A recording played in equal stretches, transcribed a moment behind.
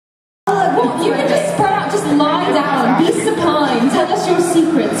No, you can just spread out, just lie down, be supine, tell us your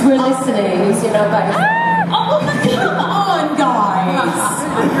secrets, we're listening. You know, but Oh, come on, guys!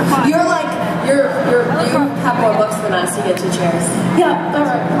 you have more books than us, you get 2 chairs. Yeah,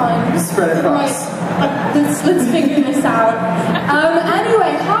 alright, fine. Spread it across. Let's figure this out.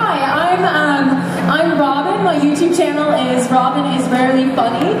 Anyway, hi, I'm Robyn. My YouTube channel is Robyn is Rarely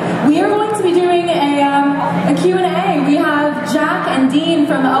Funny. We are going to be doing a Q&A. We have Jack and Dean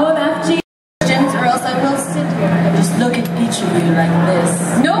from OMFG. Or else I will sit here and just look at each of you like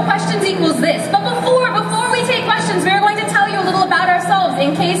this. No questions equals this. But before we take questions, we're going to tell you a little about ourselves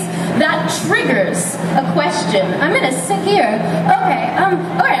in case that triggers a question. I'm gonna sit here. Okay,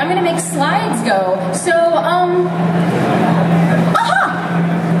 alright, I'm gonna make slides go. So,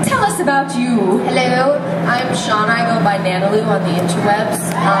 tell us about you. Hello, I'm Shauna. I go by Nanalew on the interwebs.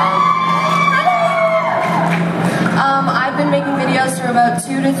 I've been making videos for about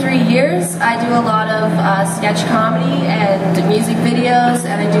 2 to 3 years. I do a lot of sketch comedy and music videos,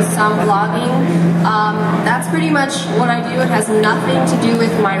 and I do some vlogging. That's pretty much what I do. It has nothing to do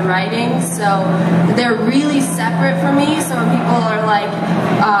with my writing, so they're really separate from me. So when people are like,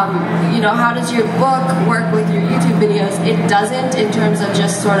 you know, how does your book work with your YouTube videos? It doesn't, in terms of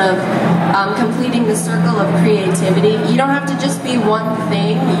just sort of completing the circle of creativity. You don't have to just be one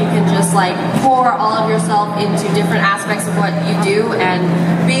thing. You can just like pour all of yourself into different aspects of what you do, and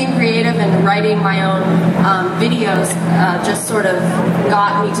being creative and writing my own videos just sort of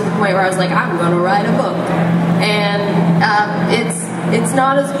got me to the point where I was like, I'm going to write a book. And it's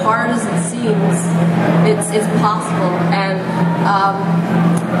not as hard as it seems. It's possible. And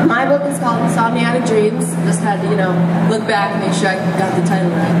my book is called Insomniatic Dreams. Just had to, you know, look back and make sure I got the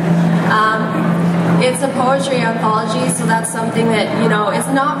title right. It's a poetry anthology, so that's something that, you know, is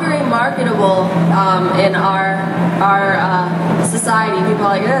not very marketable in our society. People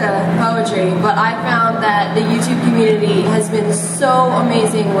are like, poetry. But I found that the YouTube community has been so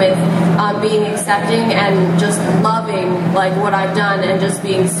amazing with being accepting and just loving like what I've done, and just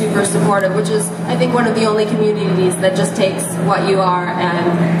being super supportive, which is, I think, one of the only communities that just takes what you are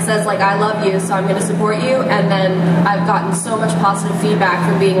and says like, I love you, so I'm going to support you. And then I've gotten so much positive feedback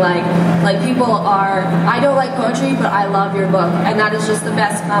from being like people are, I don't like poetry, but I love your book. And that is just the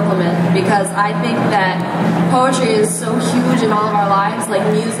best compliment, because I think that poetry is so huge in all of our lives, like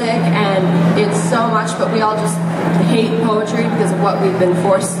music, and it's so much, but we all just hate poetry because of what we've been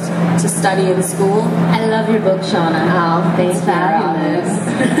forced to study in school. I love your book, Shauna. Oh, thanks. Fabulous.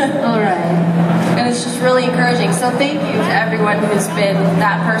 Alright. And it's just really encouraging. So thank you to everyone who's been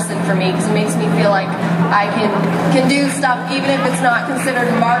that person for me, because it makes me feel like I can do stuff even if it's not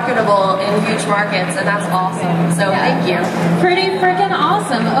considered marketable in huge markets, and that's awesome. So thank you. Pretty freaking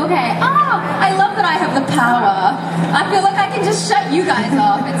awesome. Okay. I love that I have the power. I feel like I can just shut you guys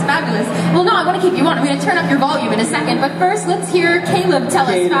off. It's fabulous. Well, no, I want to keep you on. I'm going to turn up your volume in a second, but first let's hear Kaleb tell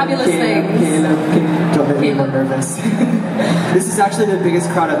us fabulous things. Kaleb, don't make me more nervous. This is actually the biggest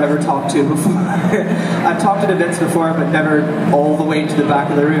crowd I've ever talked to before. I've talked at events before, but never all the way to the back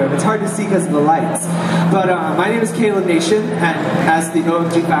of the room. It's hard to see because of the lights. But my name is Kaleb Nation, and as the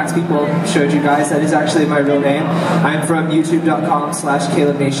OMG Facts people showed you guys, that is actually my real name. I'm from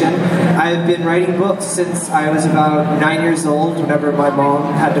youtube.com/Kaleb Nation. I've been writing books since I was about 9 years old, whenever my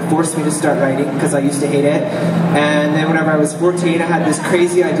mom had to force me to start writing because I used to hate it. And then whenever I was 14, I had this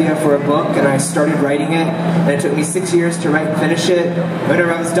crazy idea for a book, and I started writing it, and it took me 6 years to write and finish it.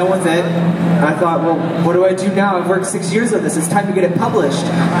 Whenever I was done with it, I thought, well, what do I do now? I've worked 6 years on this, it's time to get it published.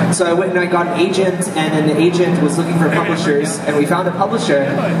 So I went and I got an agent, and then the agent was looking for publishers, and we found a publisher,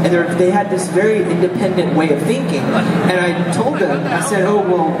 and they had this very independent way of thinking. And I told them, I said, oh,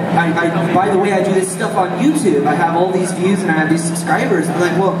 well, by the way, I do this stuff on YouTube. I have all these views and I have these subscribers. And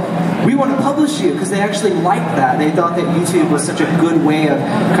they're like, well, we want to publish you, because they actually liked that. They thought that YouTube was such a good way of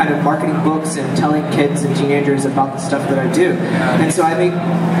kind of marketing books and telling kids and teenagers about the stuff that I do. And so I make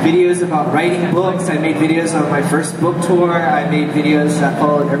videos about writing books. I made videos on my first book tour. I made videos that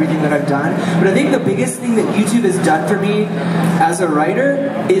followed everything that I've done. But I think the biggest thing that YouTube has done for me as a writer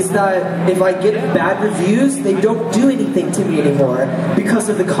is that if I get bad reviews, they don't do anything to me anymore, because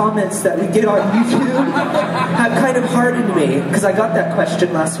of the comments that we get on YouTube have kind of hardened me. Because I got that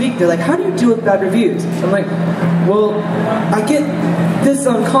question last week. They're like, how do you deal with bad reviews? I'm like, well, I get this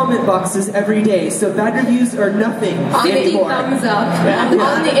on comment boxes every day, so bad reviews are nothing anymore. Thumbs up.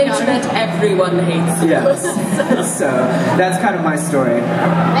 On the internet, everyone hates you. Yes. So that's kind of my story.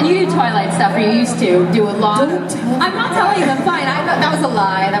 And you do Twilight stuff, or you used to do a lot. I'm not telling you, I'm fine. That was a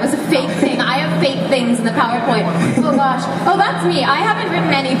lie. That was a fake thing. I have fake things in the PowerPoint. Oh gosh. Oh, that's me. I haven't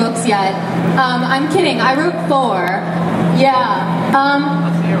written any books yet. I'm kidding. I wrote 4. Yeah.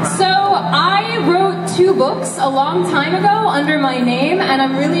 So I wrote 2 books a long time ago under my name, and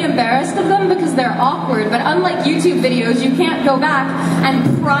I'm really embarrassed of them because they're awkward. But unlike YouTube videos, you can't go back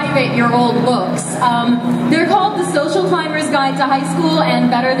and private your old books. They're called The Social Climber's Guide to High School and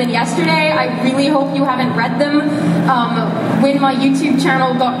Better Than Yesterday. I really hope you haven't read them. When my YouTube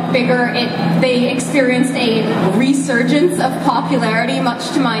channel got bigger, they experienced a resurgence of popularity,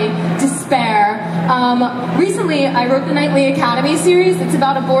 much to my despair. Recently, I wrote the Nightly Academy series. It's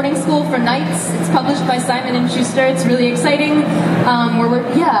about a boarding school for knights. It's published by Simon & Schuster. It's really exciting.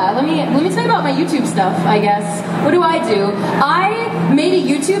 Let me tell you about my YouTube stuff, I guess. What do? I made a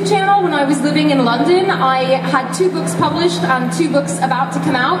YouTube channel when I was living in London. I had 2 books published and 2 books about to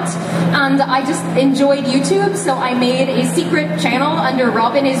come out, and I just enjoyed YouTube, so I made a secret channel under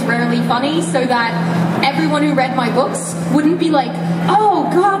Robyn is Rarely Funny so that everyone who read my books wouldn't be like, oh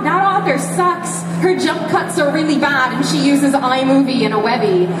god, that author sucks. Her jump cuts are really bad and she uses iMovie in a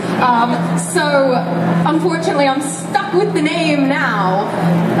Webby. So unfortunately I'm stuck with the name now.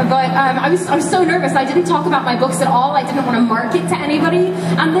 But I was so nervous. I didn't talk about my books at all. I didn't want to market to anybody.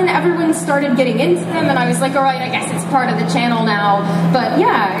 And then everyone started getting into them and I was like, alright, I guess it's part of the channel now. But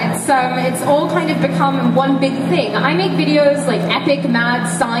yeah, it's all kind of become one big thing. I make videos like epic, mad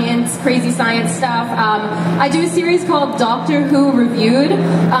science, crazy science stuff. I do a series called Doctor Who Reviewed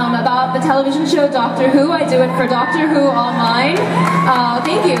about the television show Doctor Who. I do it for Doctor Who Online.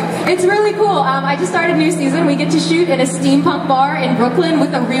 Thank you. It's really cool. I just started a new season. We get to shoot in a steampunk bar in Brooklyn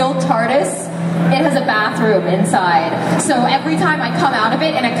with a real TARDIS. It has a bathroom inside. So every time I come out of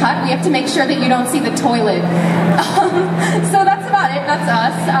it in a cut, we have to make sure that you don't see the toilet. So that's about it. That's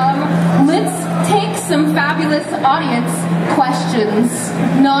us. Let's take some fabulous audience questions.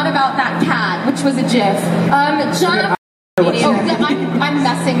 Not about that cat, which was a GIF. John... I'm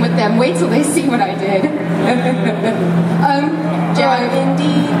messing with them. Wait till they see what I did.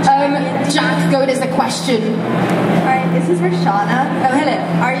 Jack Goat is a question. Alright, this is for Shauna. Oh, hello.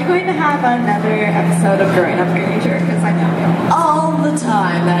 Are you going to have another episode of Growing Up Granger? Because I know. All the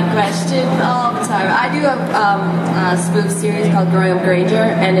time, that question. All the time. I do a spoof series called Growing Up Granger,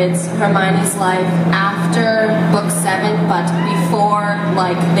 and it's Hermione's life after book 7, but before,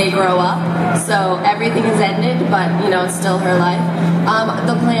 like, they grow up. So everything has ended, but, you know, it's still her life.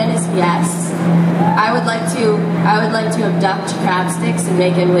 The plan is yes. I would like to abduct Crabsticks and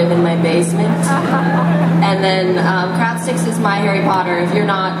make him live in my basement. And then Crabsticks is my Harry Potter. If you're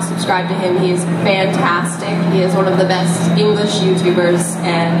not subscribed to him, he is fantastic. He is one of the best English YouTubers,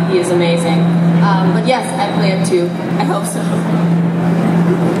 and he is amazing. But yes, I plan to. I hope so.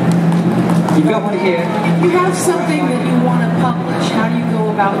 You've got one here. If you have something that you want to publish, how do you go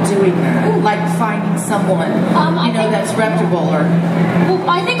about doing that? Like finding someone, that's reputable or... Well,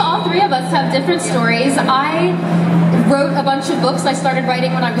 I think all 3 of us have different stories. I wrote a bunch of books I started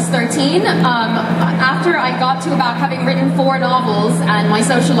writing when I was 13. After I got to about having written 4 novels and my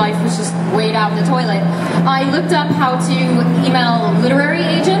social life was just way down the toilet, I looked up how to email literary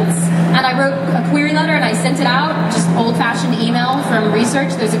agents, and I wrote a query letter and I sent it out, just old-fashioned email from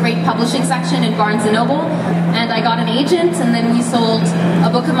research. There's a great publishing section in Barnes & Noble, and I got an agent, and then we sold a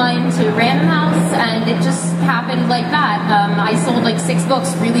book of mine to Random House, and it just happened like that. I sold like 6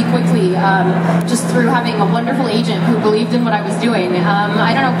 books really quickly, just through having a wonderful agent who believed in what I was doing.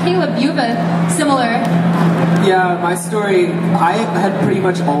 I don't know, Kaleb, you have a similar... Yeah, my story, I had pretty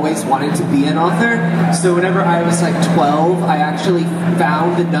much always wanted to be an author, so whenever I was like 12, I actually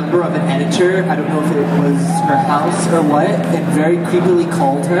found the number of an editor, I don't know if it was her house or what, and very creepily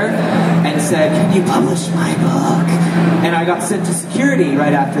called her and said, can you publish my book? And I got sent to security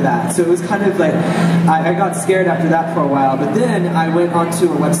right after that, so it was kind of like, I got scared after that for a while, but then I went onto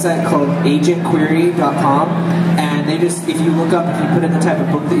a website called agentquery.com, and they just, if you look up, if you put in the type of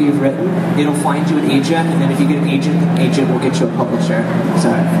book that you've written, it'll find you an agent, and then if you get an agent, the agent will get you a publisher.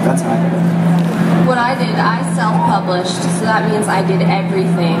 So that's how I did it. What I did, I self-published, so that means I did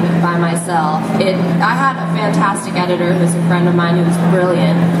everything by myself. I had a fantastic editor who's a friend of mine who was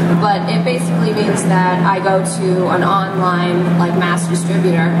brilliant, but it basically means that I go to an online mass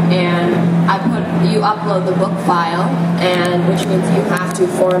distributor and you upload the book file, and which means you have to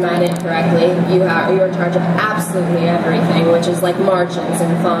format it correctly. You're in charge of absolutely everything, which is like margins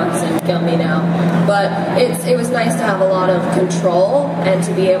and fonts and kill me now. But it was nice to have a lot of control and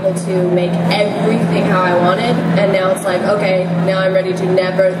to be able to make everything how I wanted, and now it's like, okay, now I'm ready to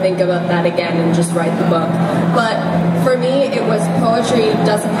never think about that again and just write the book. But for me, it was poetry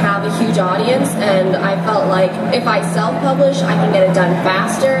doesn't have a huge audience, and I felt like if I self-publish, I can get it done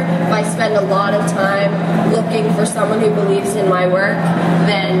faster. If I spend a lot of time looking for someone who believes in my work,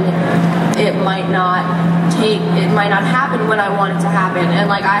 then it might not happen when I want it to happen. And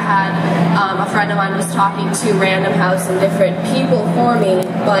like I had a friend of mine was talking to Random House and different people for me,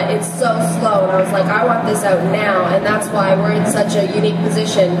 but it's so slow, and I was like, I want this out now, and that's why we're in such a unique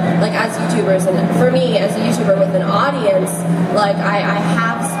position, like as YouTubers, and for me as a YouTuber with an audience, like I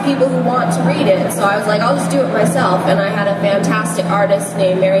have people who want to read it, so I was like, I'll just do it myself, and I had a fantastic artist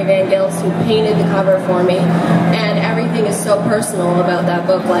named Mary Van Gils who painted the cover for me, and everything is so personal about that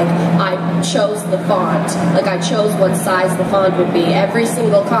book. Like I chose the font, like I chose what size the font would be. Every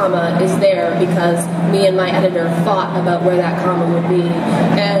single comma is there because me and my editor fought about where that comma would be,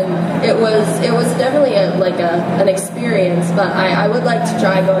 and it was definitely an experience. But I would like to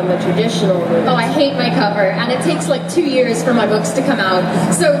try going the traditional route. Oh, I hate my cover, and it takes like 2 years for my books to come out.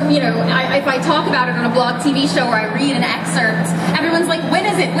 So, you know, if I talk about it on a blog TV show or I read an excerpt, everyone's like, when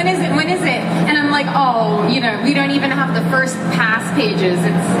is it? When is it? When is it? And I'm like, oh, you know, we don't even have the first pass pages.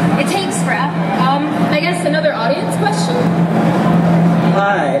 It takes forever. I guess another audience question?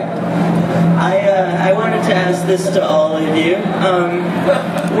 Hi. I wanted to ask this to all of you.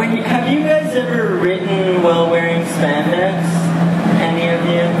 Have you guys ever written while wearing spandex? Any of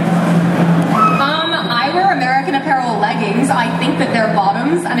you? I wear American Apparel leggings. I think that they're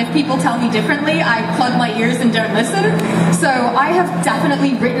bottoms, and if people tell me differently, I plug my ears and don't listen. So I have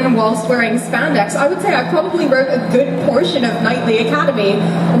definitely written whilst wearing spandex. I would say I probably wrote a good portion of Nightly Academy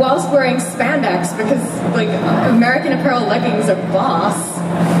whilst wearing spandex because, like, American Apparel leggings are boss.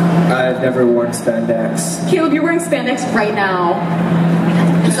 I've never worn spandex. Caleb, you're wearing spandex right now.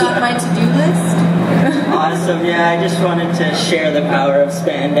 Is that my to-do list? Awesome, yeah, I just wanted to share the power of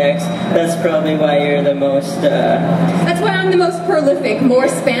spandex. That's probably why you're the most, That's why I'm the most prolific. More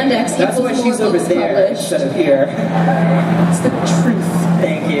spandex That's why equals more she's over books there published. instead of here. It's the truth.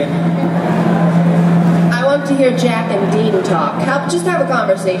 Thank you. I want to hear Jack and Dean talk. Just have a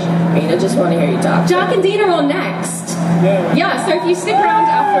conversation. I mean, I just want to hear you talk. Jack and Dean are on next. Yeah, so if you stick around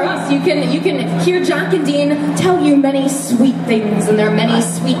after us, you can hear Jack and Dean tell you many sweet things in their many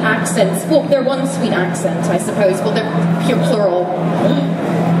sweet accents. Well, they're one sweet accent, I suppose, but they're pure plural. I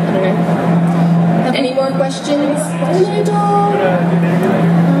don't know. Any more questions?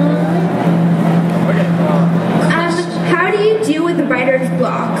 How do you deal with writer's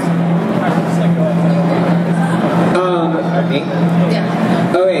block? Me?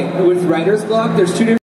 Yeah. Oh wait, with writer's block, there's two different